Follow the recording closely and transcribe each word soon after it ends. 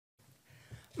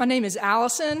My name is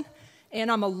Allison,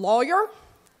 and I'm a lawyer.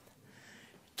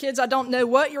 Kids, I don't know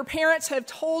what your parents have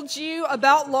told you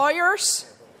about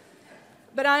lawyers,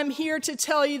 but I'm here to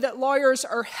tell you that lawyers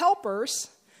are helpers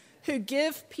who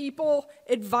give people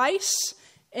advice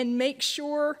and make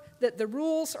sure that the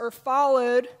rules are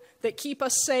followed that keep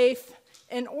us safe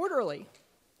and orderly.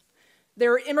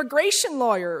 There are immigration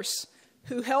lawyers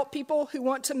who help people who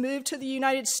want to move to the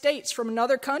United States from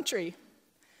another country.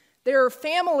 There are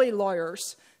family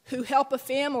lawyers who help a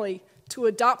family to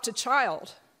adopt a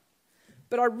child.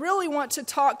 But I really want to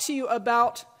talk to you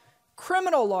about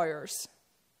criminal lawyers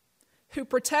who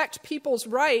protect people's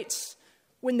rights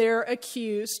when they're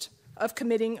accused of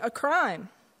committing a crime.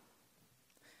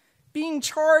 Being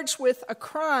charged with a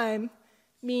crime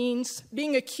means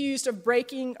being accused of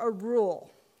breaking a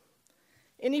rule.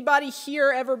 Anybody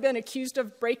here ever been accused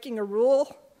of breaking a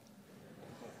rule?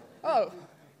 Oh,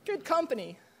 good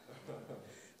company.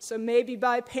 So maybe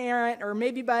by a parent or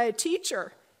maybe by a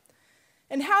teacher.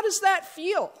 And how does that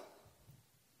feel?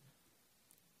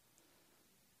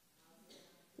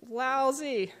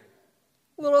 Lousy.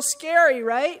 A little scary,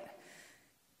 right?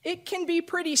 It can be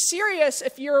pretty serious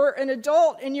if you're an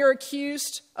adult and you're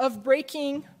accused of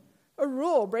breaking a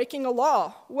rule, breaking a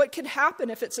law. What could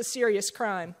happen if it's a serious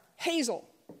crime? Hazel.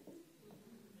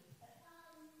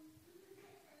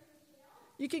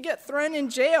 You could get thrown in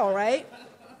jail, right?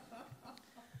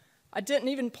 I didn't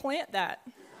even plant that.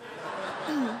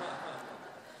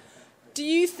 Do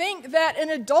you think that an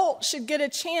adult should get a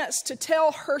chance to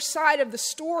tell her side of the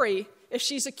story if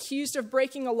she's accused of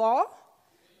breaking a law?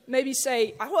 Maybe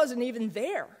say, I wasn't even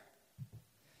there.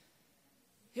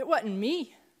 It wasn't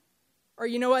me. Or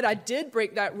you know what, I did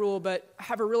break that rule, but I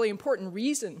have a really important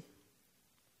reason.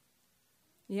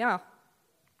 Yeah.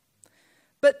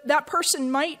 But that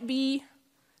person might be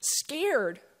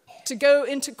scared to go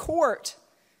into court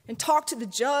and talk to the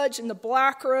judge and the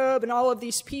black robe and all of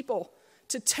these people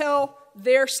to tell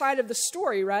their side of the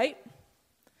story, right?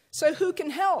 So who can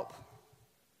help?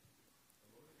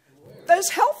 Those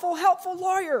helpful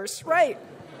lawyers, right?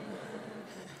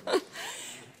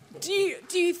 Do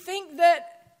you think that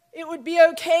it would be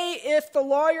okay if the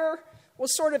lawyer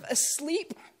was sort of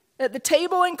asleep at the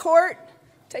table in court,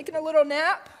 taking a little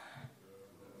nap?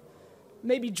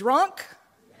 Maybe drunk?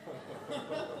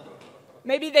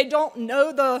 Maybe they don't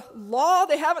know the law.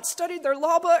 They haven't studied their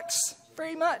law books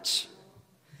very much.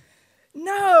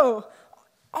 No,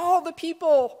 all the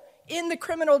people in the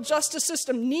criminal justice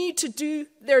system need to do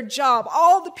their job.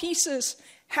 All the pieces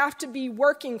have to be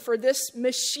working for this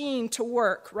machine to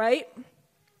work, right?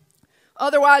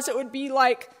 Otherwise, it would be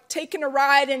like taking a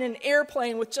ride in an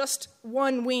airplane with just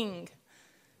one wing.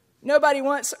 Nobody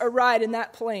wants a ride in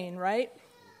that plane, right?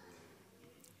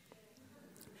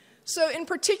 So in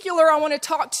particular, I want to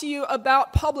talk to you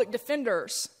about public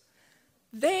defenders.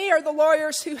 They are the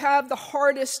lawyers who have the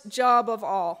hardest job of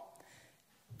all.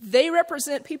 They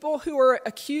represent people who are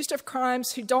accused of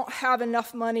crimes who don't have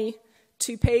enough money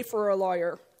to pay for a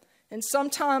lawyer. And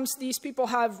sometimes these people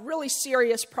have really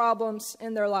serious problems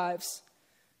in their lives.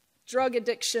 Drug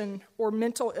addiction or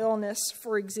mental illness,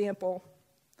 for example.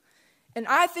 And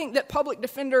I think that public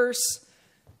defenders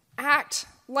act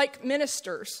like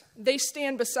ministers. They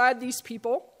stand beside these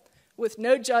people with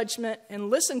no judgment and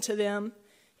listen to them,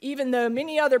 even though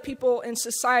many other people in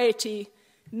society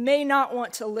may not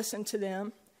want to listen to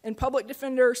them. And public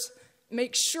defenders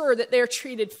make sure that they're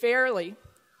treated fairly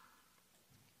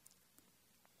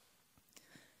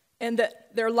and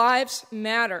that their lives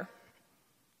matter.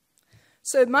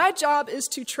 So my job is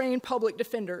to train public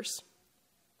defenders.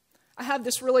 I have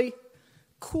this really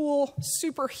cool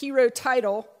superhero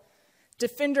title,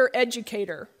 Defender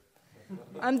Educator.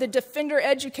 I'm the Defender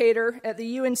Educator at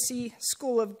the UNC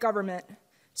School of Government.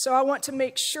 So I want to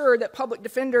make sure that public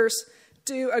defenders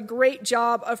do a great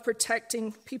job of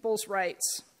protecting people's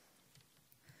rights.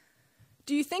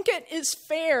 Do you think it is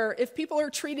fair if people are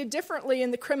treated differently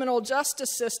in the criminal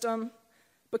justice system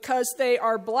because they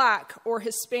are black or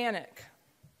Hispanic?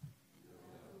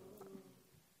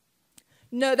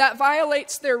 No, that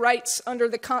violates their rights under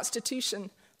the Constitution,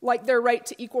 like their right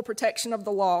to equal protection of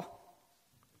the law.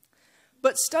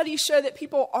 But studies show that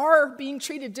people are being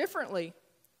treated differently.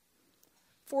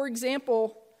 For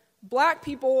example, black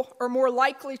people are more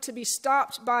likely to be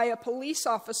stopped by a police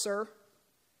officer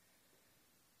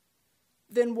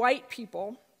than white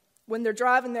people when they're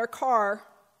driving their car,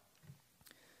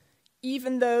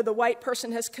 even though the white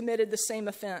person has committed the same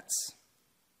offense.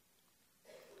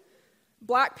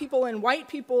 Black people and white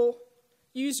people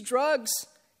use drugs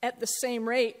at the same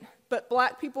rate, but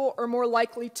black people are more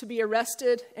likely to be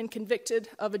arrested and convicted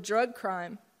of a drug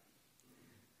crime.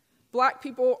 Black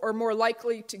people are more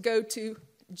likely to go to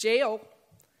jail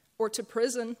or to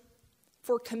prison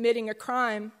for committing a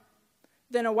crime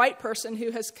than a white person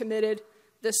who has committed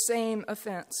the same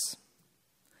offense.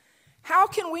 How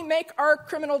can we make our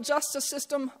criminal justice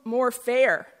system more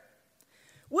fair?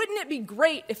 Wouldn't it be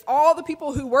great if all the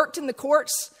people who worked in the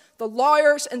courts, the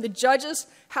lawyers and the judges,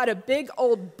 had a big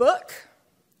old book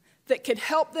that could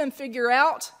help them figure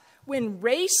out when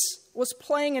race was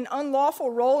playing an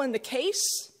unlawful role in the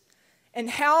case and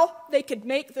how they could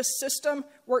make the system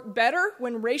work better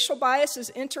when racial bias is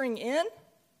entering in?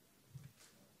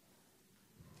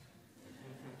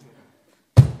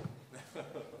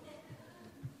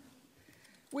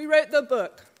 We wrote the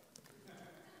book,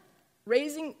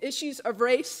 Raising Issues of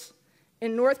Race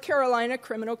in North Carolina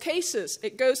Criminal Cases.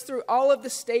 It goes through all of the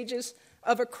stages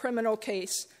of a criminal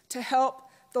case to help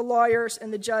the lawyers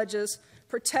and the judges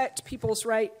protect people's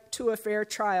right to a fair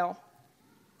trial.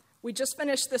 We just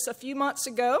finished this a few months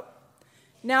ago.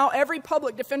 Now every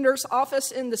public defender's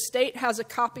office in the state has a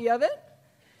copy of it.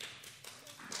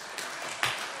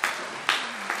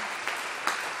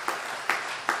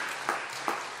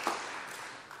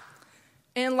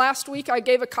 And last week, I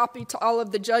gave a copy to all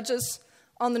of the judges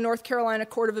on the North Carolina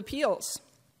Court of Appeals.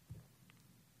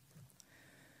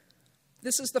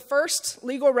 This is the first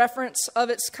legal reference of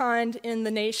its kind in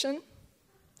the nation.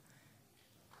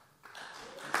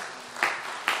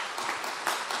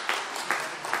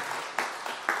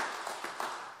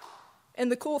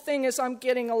 And the cool thing is I'm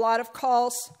getting a lot of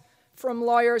calls from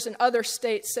lawyers in other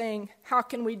states saying, how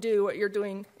can we do what you're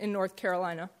doing in North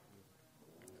Carolina?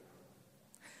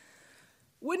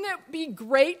 Wouldn't it be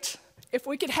great if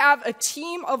we could have a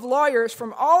team of lawyers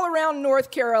from all around North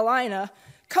Carolina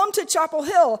come to Chapel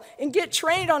Hill and get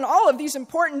trained on all of these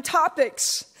important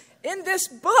topics in this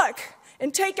book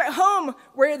and take it home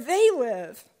where they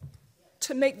live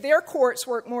to make their courts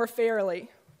work more fairly?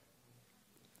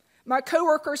 My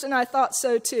coworkers and I thought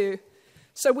so too.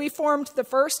 So we formed the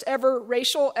first ever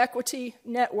racial equity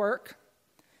network.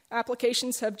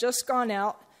 Applications have just gone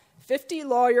out. 50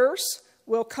 lawyers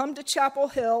will come to Chapel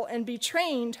Hill and be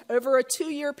trained over a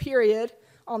 2-year period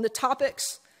on the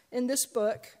topics in this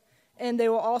book, and they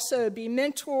will also be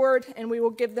mentored, and we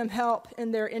will give them help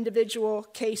in their individual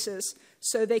cases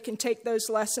so they can take those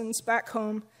lessons back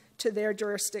home to their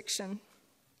jurisdiction.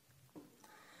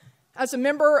 As a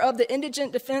member of the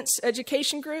Indigent Defense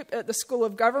Education Group at the School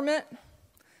of Government,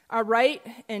 I write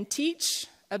and teach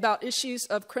about issues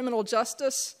of criminal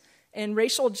justice and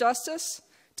racial justice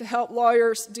to help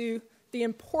lawyers do the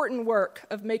important work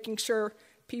of making sure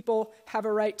people have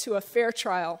a right to a fair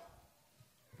trial.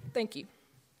 Thank you.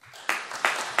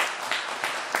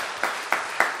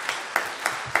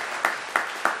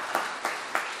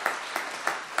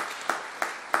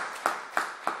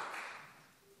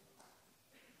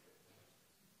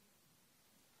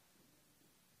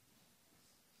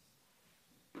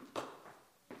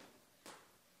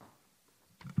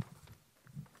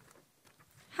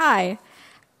 Hi.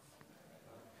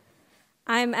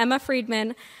 I'm Emma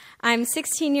Friedman. I'm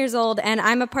 16 years old, and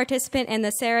I'm a participant in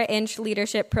the Sarah Insch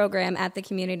Leadership Program at the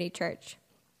Community Church.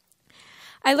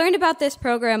 I learned about this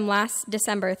program last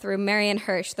December through Marian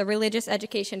Hirsch, the religious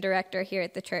education director here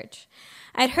at the church.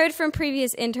 I'd heard from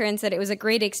previous interns that it was a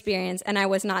great experience, and I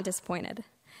was not disappointed.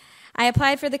 I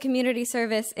applied for the community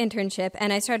service internship,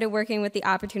 and I started working with the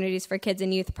Opportunities for Kids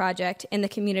and Youth project in the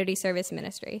community service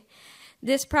ministry.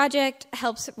 This project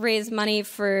helps raise money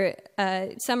for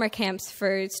summer camps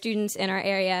for students in our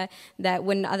area that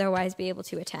wouldn't otherwise be able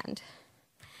to attend.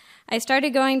 I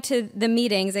started going to the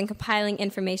meetings and compiling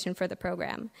information for the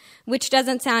program, which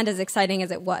doesn't sound as exciting as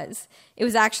it was. It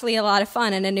was actually a lot of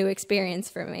fun and a new experience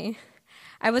for me.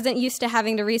 I wasn't used to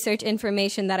having to research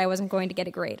information that I wasn't going to get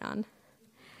a grade on.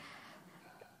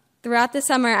 Throughout the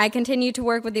summer, I continued to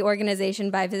work with the organization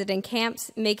by visiting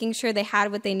camps, making sure they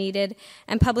had what they needed,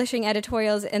 and publishing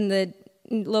editorials in the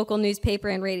local newspaper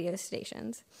and radio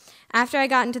stations. After I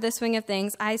got into the swing of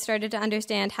things, I started to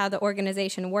understand how the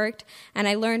organization worked, and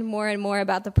I learned more and more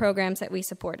about the programs that we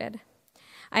supported.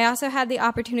 I also had the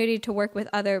opportunity to work with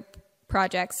other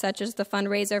projects, such as the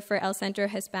fundraiser for El Centro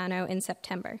Hispano in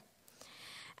September.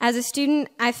 As a student,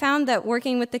 I found that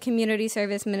working with the community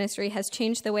service ministry has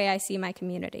changed the way I see my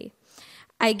community.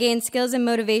 I gained skills and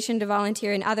motivation to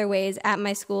volunteer in other ways at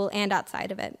my school and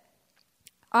outside of it.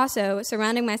 Also,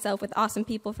 surrounding myself with awesome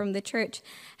people from the church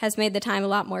has made the time a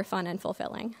lot more fun and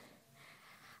fulfilling.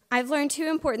 I've learned 2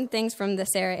 important things from the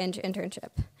Sarah Insch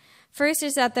internship. First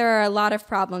is that there are a lot of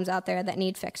problems out there that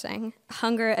need fixing: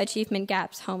 hunger, achievement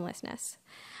gaps, homelessness.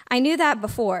 I knew that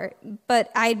before,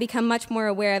 but I had become much more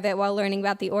aware of it while learning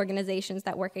about the organizations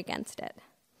that work against it.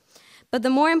 But the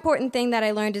more important thing that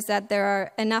I learned is that there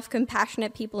are enough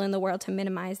compassionate people in the world to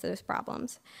minimize those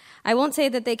problems. I won't say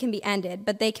that they can be ended,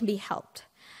 but they can be helped.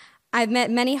 I've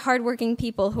met many hardworking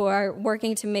people who are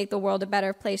working to make the world a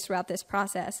better place throughout this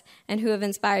process and who have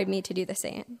inspired me to do the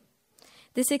same.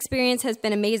 This experience has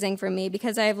been amazing for me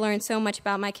because I have learned so much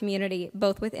about my community,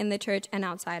 both within the church and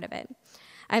outside of it.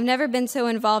 I've never been so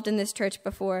involved in this church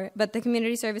before, but the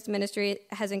community service ministry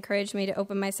has encouraged me to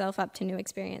open myself up to new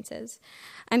experiences.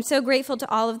 I'm so grateful to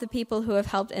all of the people who have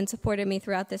helped and supported me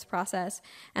throughout this process,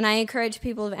 and I encourage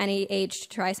people of any age to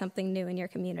try something new in your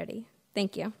community.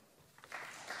 Thank you.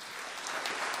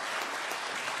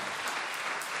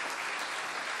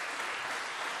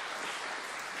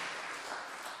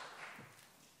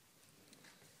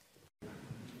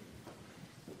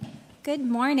 Good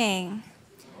morning.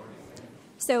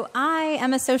 So I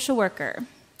am a social worker.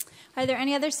 Are there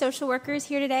any other social workers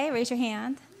here today? Raise your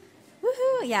hand.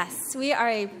 Woohoo! Yes, we are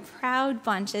a proud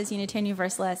bunch as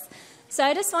Unitarian-Universalists. So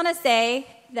I just want to say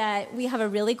that we have a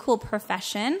really cool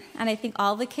profession, and I think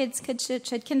all the kids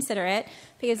should consider it,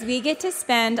 because we get to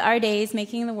spend our days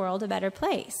making the world a better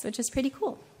place, which is pretty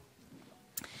cool.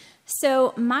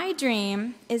 So my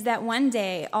dream is that one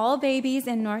day all babies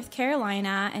in North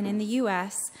Carolina and in the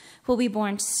U.S. will be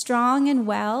born strong and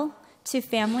well to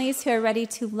families who are ready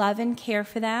to love and care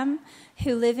for them,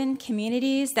 who live in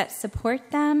communities that support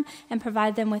them and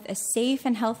provide them with a safe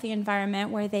and healthy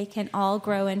environment where they can all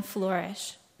grow and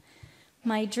flourish.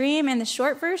 My dream in the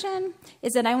short version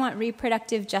is that I want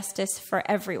reproductive justice for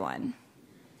everyone.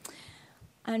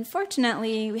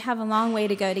 Unfortunately, we have a long way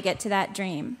to go to get to that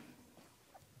dream.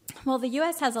 Well, the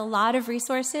U.S. has a lot of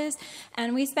resources,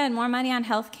 and we spend more money on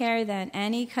healthcare than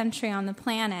any country on the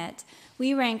planet.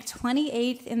 We rank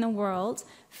 28th in the world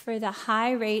for the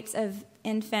high rates of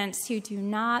infants who do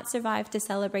not survive to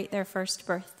celebrate their first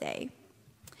birthday.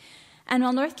 And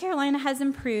while North Carolina has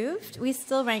improved, we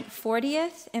still rank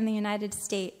 40th in the United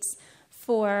States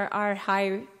for our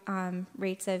high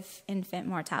rates of infant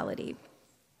mortality.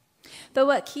 But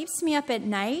what keeps me up at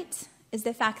night is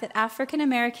the fact that African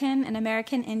American and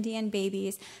American Indian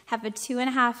babies have a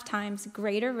 2.5 times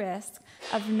greater risk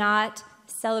of not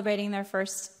celebrating their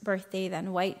first birthday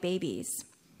than white babies.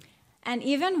 And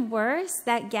even worse,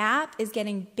 that gap is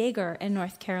getting bigger in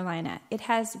North Carolina. It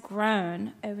has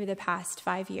grown over the past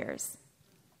 5 years.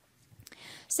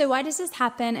 So why does this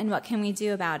happen, and what can we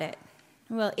do about it?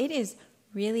 Well, it is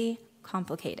really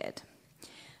complicated.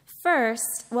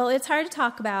 First, well, it's hard to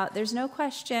talk about. There's no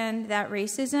question that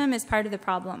racism is part of the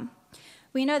problem.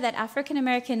 We know that African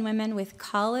American women with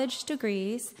college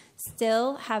degrees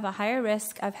still have a higher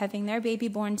risk of having their baby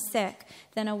born sick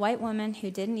than a white woman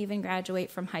who didn't even graduate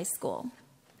from high school.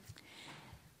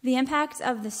 The impact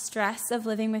of the stress of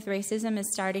living with racism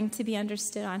is starting to be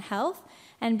understood on health,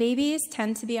 and babies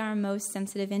tend to be our most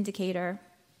sensitive indicator.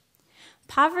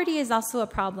 Poverty is also a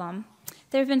problem.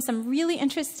 There have been some really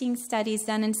interesting studies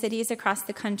done in cities across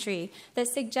the country that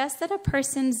suggest that a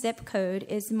person's zip code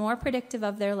is more predictive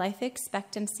of their life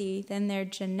expectancy than their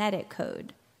genetic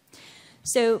code.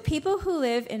 So people who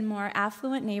live in more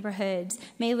affluent neighborhoods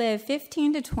may live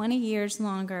 15 to 20 years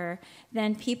longer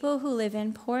than people who live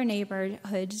in poor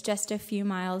neighborhoods just a few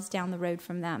miles down the road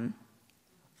from them.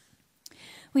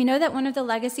 We know that one of the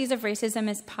legacies of racism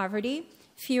is poverty,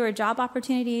 fewer job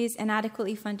opportunities,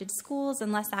 inadequately funded schools,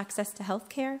 and less access to health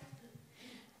care.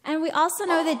 And we also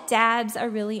know that dads are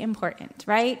really important,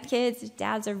 right? Kids,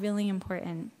 dads are really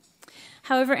important.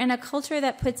 However, in a culture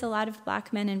that puts a lot of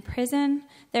black men in prison,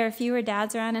 there are fewer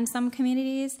dads around in some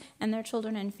communities, and their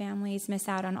children and families miss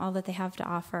out on all that they have to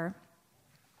offer.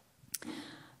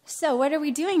 So what are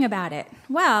we doing about it?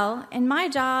 Well, in my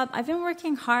job, I've been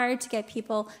working hard to get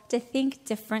people to think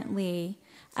differently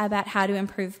about how to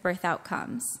improve birth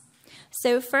outcomes.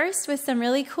 So first, with some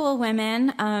really cool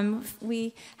women,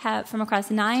 we have from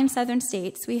across 9 southern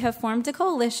states, we have formed a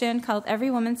coalition called Every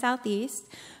Woman Southeast,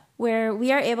 where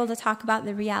we are able to talk about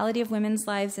the reality of women's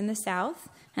lives in the South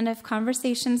and have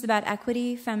conversations about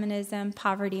equity, feminism,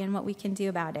 poverty, and what we can do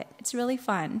about it. It's really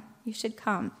fun. You should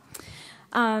come.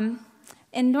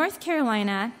 In North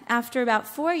Carolina, after about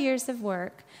 4 years of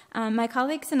work, my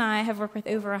colleagues and I have worked with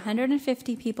over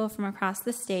 150 people from across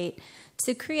the state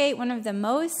to create one of the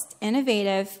most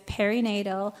innovative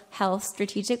perinatal health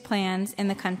strategic plans in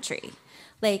the country.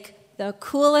 Like the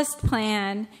coolest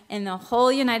plan in the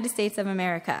whole United States of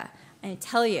America. I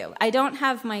tell you, I don't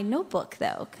have my notebook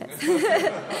though.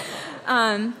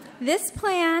 This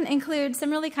plan includes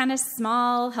some really kind of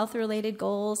small health-related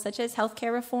goals, such as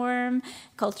healthcare reform,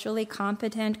 culturally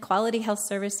competent, quality health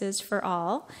services for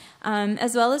all,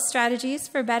 as well as strategies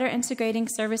for better integrating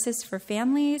services for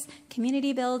families,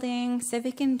 community building,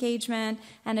 civic engagement,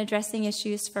 and addressing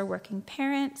issues for working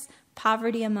parents,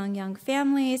 poverty among young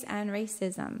families, and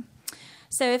racism.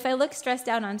 So if I look stressed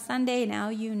out on Sunday, now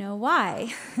you know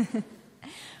why.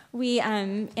 We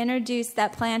introduced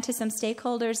that plan to some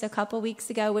stakeholders a couple weeks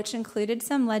ago, which included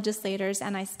some legislators,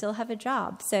 and I still have a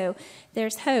job. So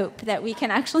there's hope that we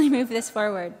can actually move this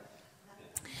forward.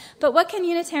 But what can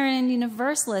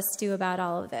Unitarian-Universalists do about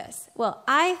all of this? Well,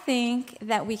 I think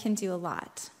that we can do a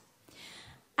lot.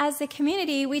 As a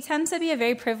community, we tend to be a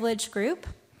very privileged group.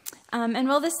 And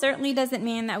while this certainly doesn't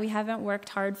mean that we haven't worked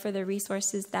hard for the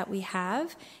resources that we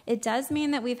have, it does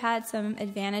mean that we've had some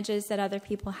advantages that other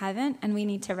people haven't, and we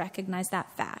need to recognize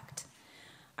that fact.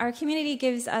 Our community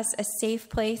gives us a safe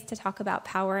place to talk about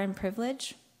power and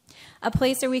privilege, a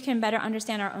place where we can better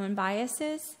understand our own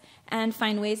biases and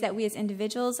find ways that we as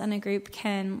individuals and a group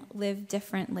can live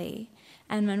differently.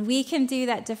 And when we can do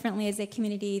that differently as a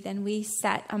community, then we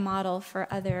set a model for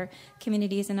other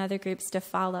communities and other groups to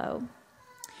follow.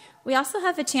 We also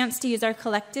have a chance to use our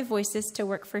collective voices to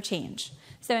work for change.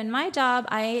 So in my job,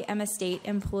 I am a state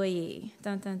employee,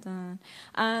 dun, dun,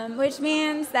 dun, which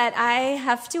means that I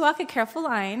have to walk a careful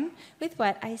line with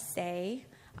what I say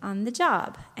on the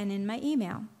job and in my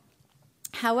email.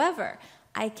 However,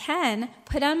 I can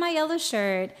put on my yellow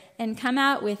shirt and come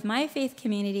out with my faith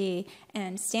community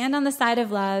and stand on the side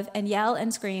of love and yell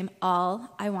and scream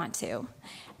all I want to.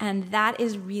 And that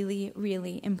is really,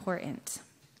 really important.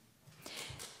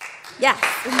 Yes.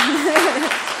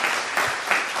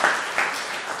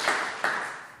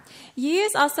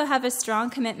 UUs also have a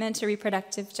strong commitment to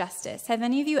reproductive justice. Have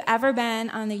any of you ever been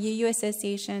on the UU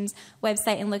Association's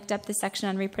website and looked up the section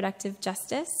on reproductive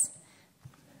justice?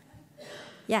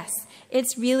 Yes,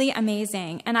 it's really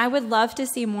amazing. And I would love to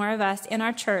see more of us in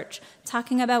our church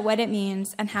talking about what it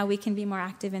means and how we can be more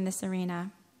active in this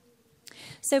arena.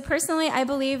 So personally, I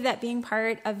believe that being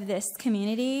part of this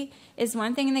community is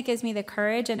one thing that gives me the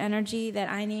courage and energy that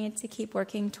I need to keep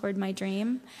working toward my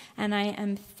dream, and I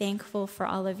am thankful for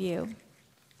all of you.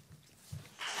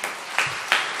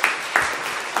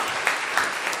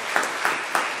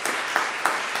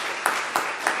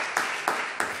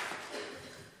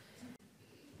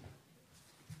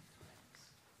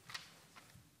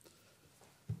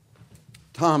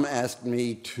 Tom asked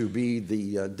me to be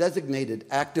the designated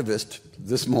activist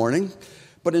this morning,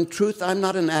 but in truth, I'm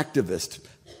not an activist.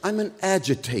 I'm an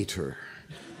agitator.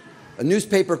 A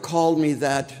newspaper called me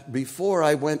that before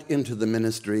I went into the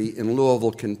ministry in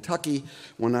Louisville, Kentucky,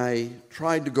 when I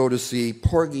tried to go to see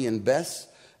Porgy and Bess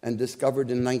and discovered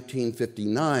in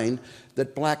 1959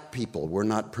 that black people were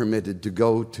not permitted to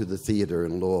go to the theater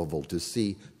in Louisville to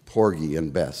see Porgy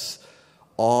and Bess.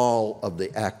 All of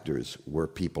the actors were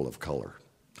people of color.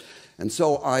 And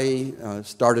so I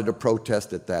started a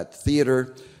protest at that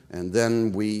theater, and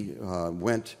then we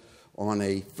went on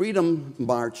a freedom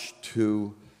march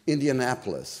to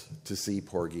Indianapolis to see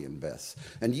Porgy and Bess.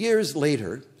 And years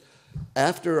later,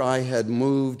 after I had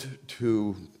moved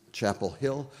to Chapel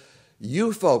Hill,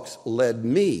 you folks led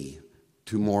me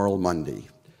to Moral Monday.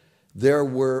 There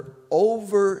were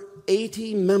over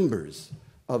 80 members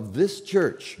of this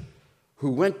church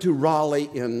who went to Raleigh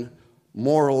in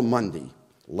Moral Monday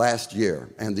last year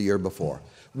and the year before.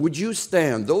 Would you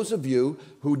stand, those of you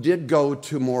who did go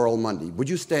to Moral Monday, would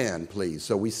you stand, please,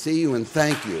 so we see you and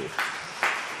thank you.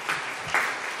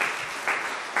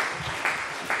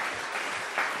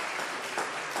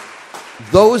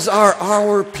 Those are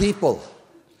our people.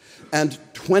 And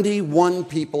 21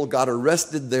 people got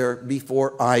arrested there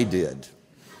before I did.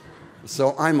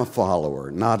 So I'm a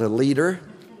follower, not a leader.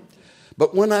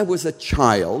 But when I was a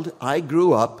child, I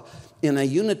grew up in a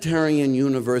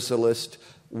Unitarian-Universalist,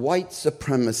 white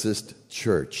supremacist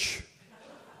church.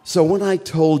 So when I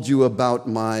told you about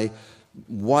my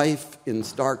wife in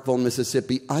Starkville,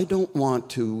 Mississippi, I don't want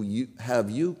to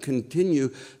have you continue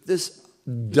this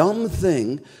dumb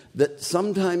thing that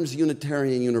sometimes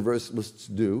Unitarian Universalists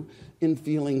do in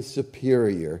feeling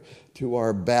superior to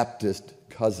our Baptist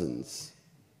cousins.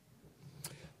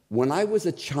 When I was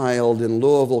a child in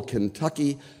Louisville,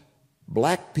 Kentucky,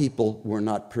 black people were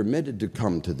not permitted to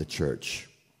come to the church.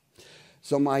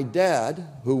 So my dad,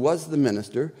 who was the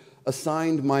minister,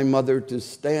 assigned my mother to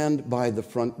stand by the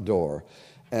front door.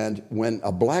 And when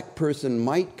a black person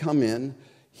might come in,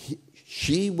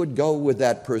 she would go with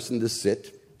that person to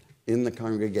sit in the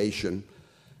congregation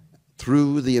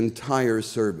through the entire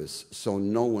service so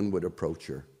no one would approach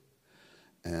her.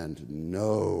 and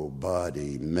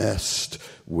nobody messed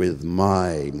with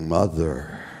my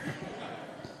mother.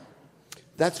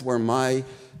 That's where my,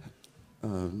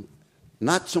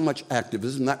 not so much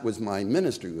activism, that was my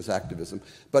ministry, was activism,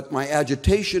 but my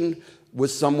agitation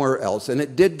was somewhere else. And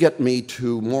it did get me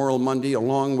to Moral Monday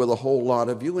along with a whole lot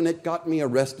of you, and it got me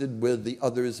arrested with the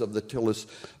others of the Tillis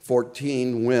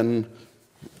 14 when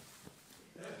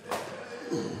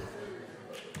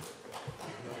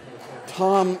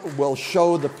Tom will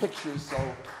show the pictures,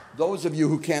 so those of you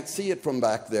who can't see it from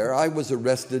back there, I was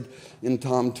arrested in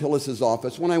Tom Tillis's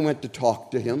office when I went to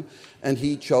talk to him, and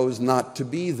he chose not to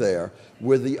be there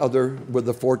with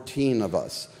the 14 of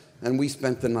us, and we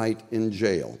spent the night in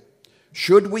jail.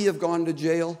 Should we have gone to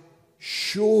jail?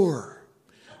 Sure.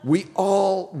 We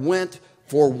all went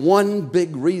for one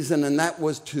big reason, and that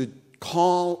was to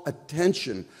call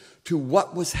attention to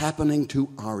what was happening to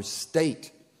our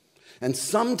state. And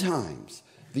sometimes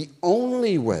the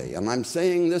only way, and I'm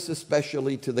saying this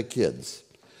especially to the kids,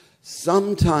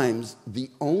 sometimes the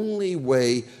only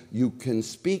way you can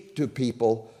speak to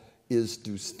people is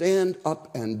to stand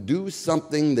up and do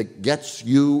something that gets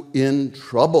you in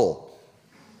trouble.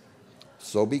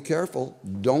 So be careful.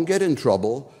 Don't get in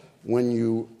trouble when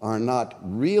you are not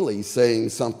really saying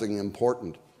something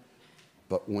important.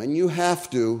 But when you have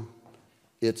to,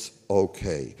 it's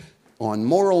okay. On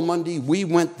Moral Monday, we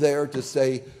went there to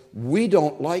say, we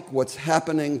don't like what's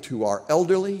happening to our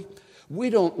elderly.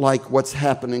 We don't like what's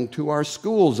happening to our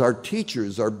schools. Our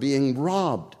teachers are being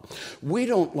robbed. We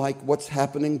don't like what's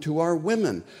happening to our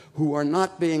women who are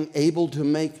not being able to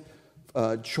make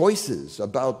choices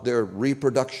about their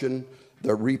reproduction,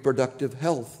 their reproductive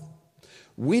health.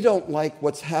 We don't like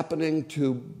what's happening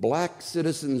to black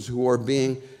citizens who are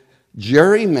being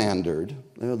gerrymandered.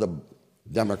 You know, the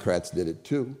Democrats did it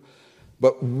too.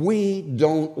 But we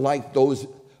don't like those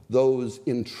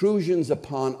intrusions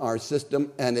upon our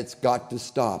system, and it's got to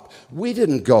stop. We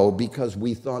didn't go because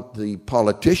we thought the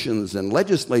politicians and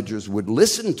legislators would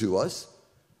listen to us.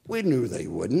 We knew they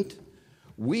wouldn't.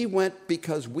 We went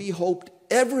because we hoped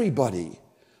everybody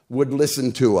would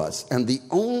listen to us. And the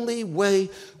only way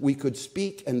we could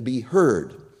speak and be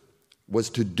heard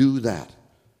was to do that.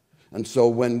 And so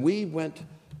when we went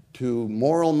to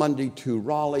Moral Monday to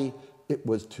Raleigh, it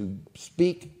was to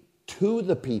speak to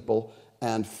the people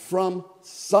and from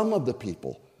some of the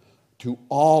people to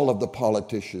all of the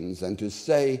politicians and to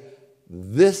say,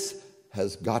 this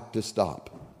has got to stop.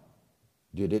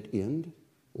 Did it end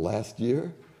last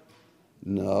year?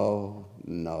 No.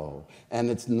 And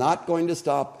it's not going to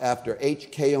stop after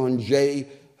HK-on-J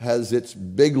has its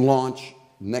big launch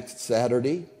next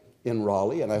Saturday in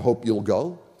Raleigh, and I hope you'll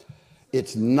go.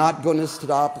 It's not going to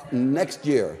stop next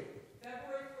year.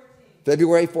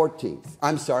 February 14th.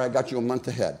 I'm sorry, I got you a month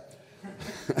ahead.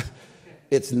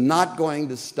 It's not going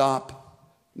to stop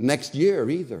next year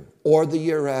either, or the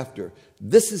year after.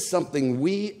 This is something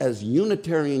we as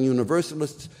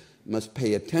Unitarian-Universalists must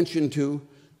pay attention to.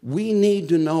 We need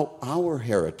to know our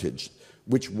heritage,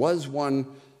 which was one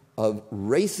of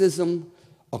racism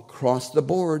across the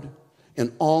board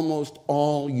in almost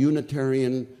all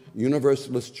Unitarian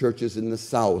Universalist churches in the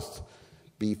South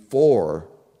before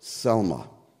Selma.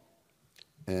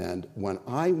 And when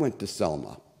I went to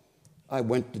Selma, I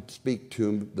went to speak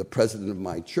to the president of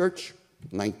my church,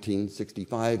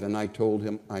 1965, and I told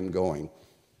him I'm going.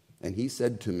 And he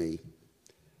said to me,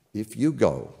 if you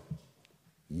go,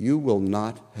 you will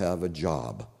not have a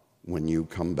job when you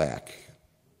come back.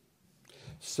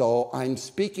 So I'm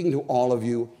speaking to all of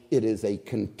you. It is a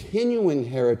continuing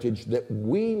heritage that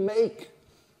we make.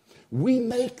 We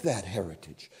make that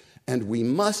heritage, and we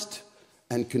must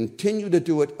and continue to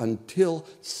do it until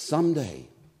someday,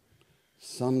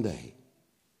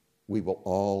 we will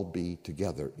all be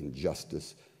together in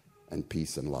justice and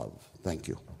peace and love. Thank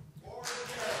you.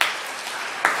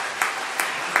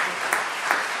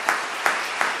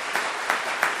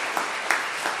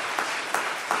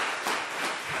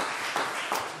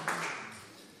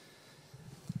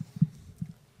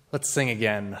 Let's sing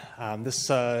again.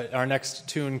 Our next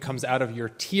tune comes out of your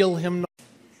Teal hymnal.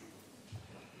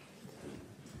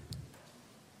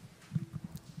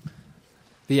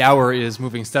 The hour is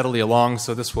moving steadily along,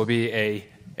 so this will be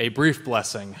a brief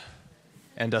blessing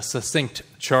and a succinct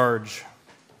charge.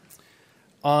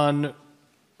 On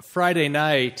Friday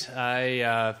night,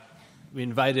 we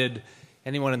invited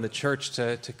anyone in the church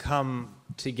to come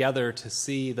together to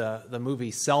see the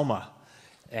movie Selma.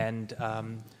 And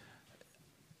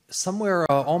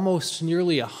somewhere almost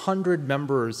nearly 100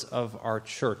 members of our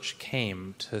church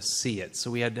came to see it. So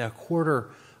we had a quarter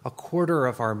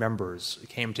of our members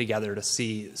came together to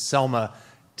see Selma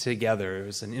together. It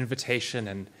was an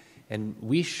invitation, and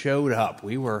we showed up.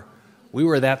 We were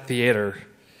that theater.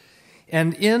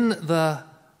 And in the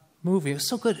movie, it was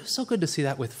so good to see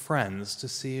that with friends, to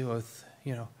see with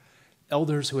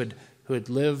elders who had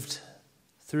lived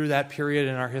through that period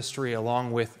in our history,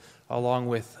 along with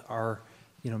our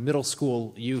middle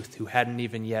school youth who hadn't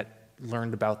even yet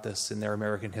learned about this in their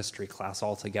American history class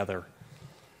altogether.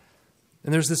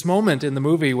 And there's this moment in the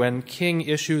movie when King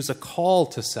issues a call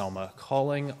to Selma,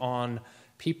 calling on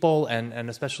people and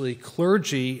especially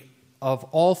clergy of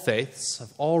all faiths,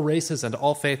 of all races and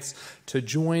all faiths, to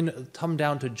come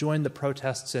down to join the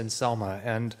protests in Selma.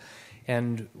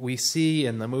 And we see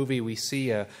in the movie,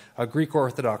 a Greek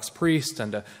Orthodox priest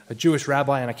and a Jewish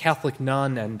rabbi and a Catholic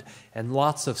nun and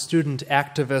lots of student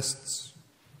activists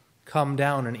come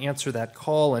down and answer that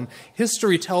call. And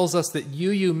history tells us that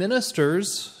UU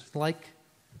ministers, like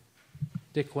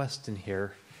Dick Weston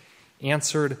here,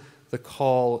 answered the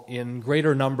call in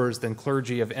greater numbers than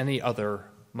clergy of any other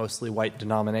mostly white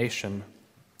denomination.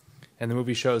 And the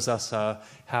movie shows us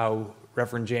how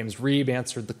Reverend James Reeb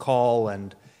answered the call,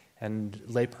 and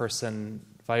layperson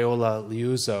Viola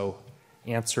Liuzzo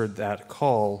answered that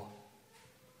call.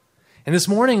 And this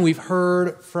morning we've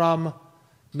heard from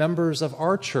members of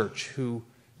our church who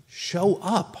show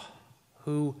up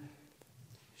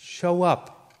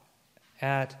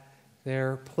at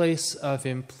their place of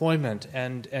employment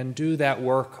and do that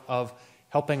work of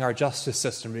helping our justice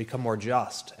system to become more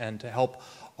just and to help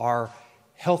our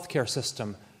healthcare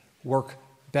system work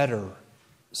better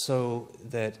so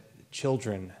that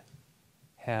children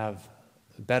have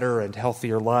better and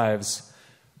healthier lives.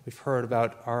 We've heard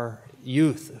about our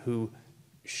youth who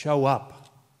show up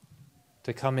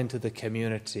to come into the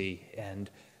community and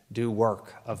do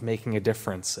work of making a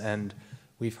difference. And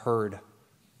we've heard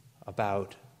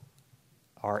about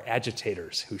our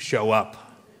agitators who show up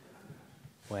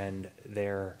when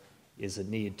there is a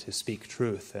need to speak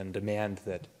truth and demand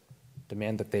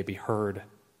that they be heard.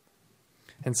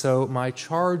 And so my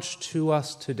charge to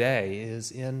us today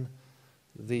is, in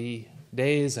the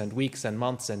days and weeks and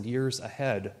months and years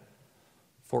ahead,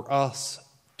 for us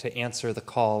to answer the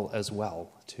call as well,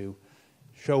 to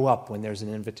show up when there's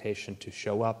an invitation to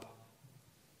show up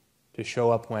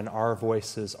when our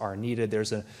voices are needed.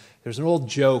 There's an old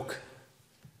joke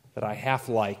that I half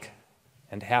like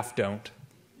and half don't.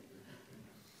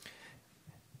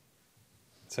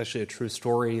 It's actually a true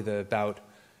story about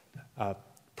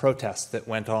protests that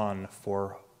went on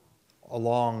for a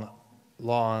long,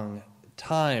 long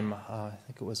time. I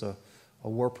think it was a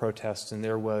war protest, and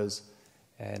there was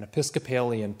an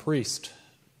Episcopalian priest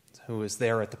who was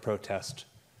there at the protest,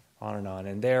 on and on.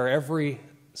 And there, every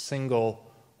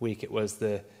single week, it was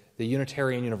the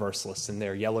Unitarian-Universalists in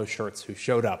their yellow shirts who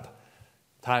showed up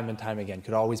time and time again,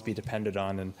 could always be depended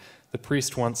on. And the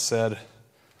priest once said,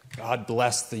 "God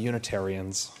bless the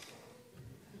Unitarians.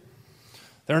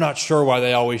 They're not sure why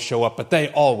they always show up, but they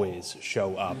always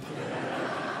show up."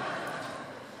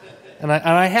 And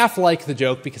I half like the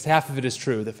joke because half of it is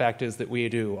true. The fact is that we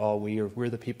do.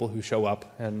 We're the people who show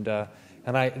up. And the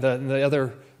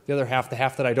other half, the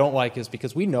half that I don't like, is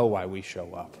because we know why we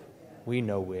show up. We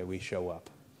know where we show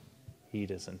up. He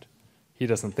doesn't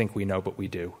think we know, but we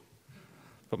do.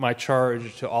 But my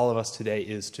charge to all of us today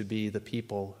is to be the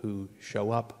people who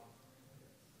show up.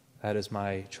 That is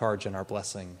my charge and our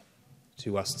blessing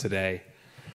to us today.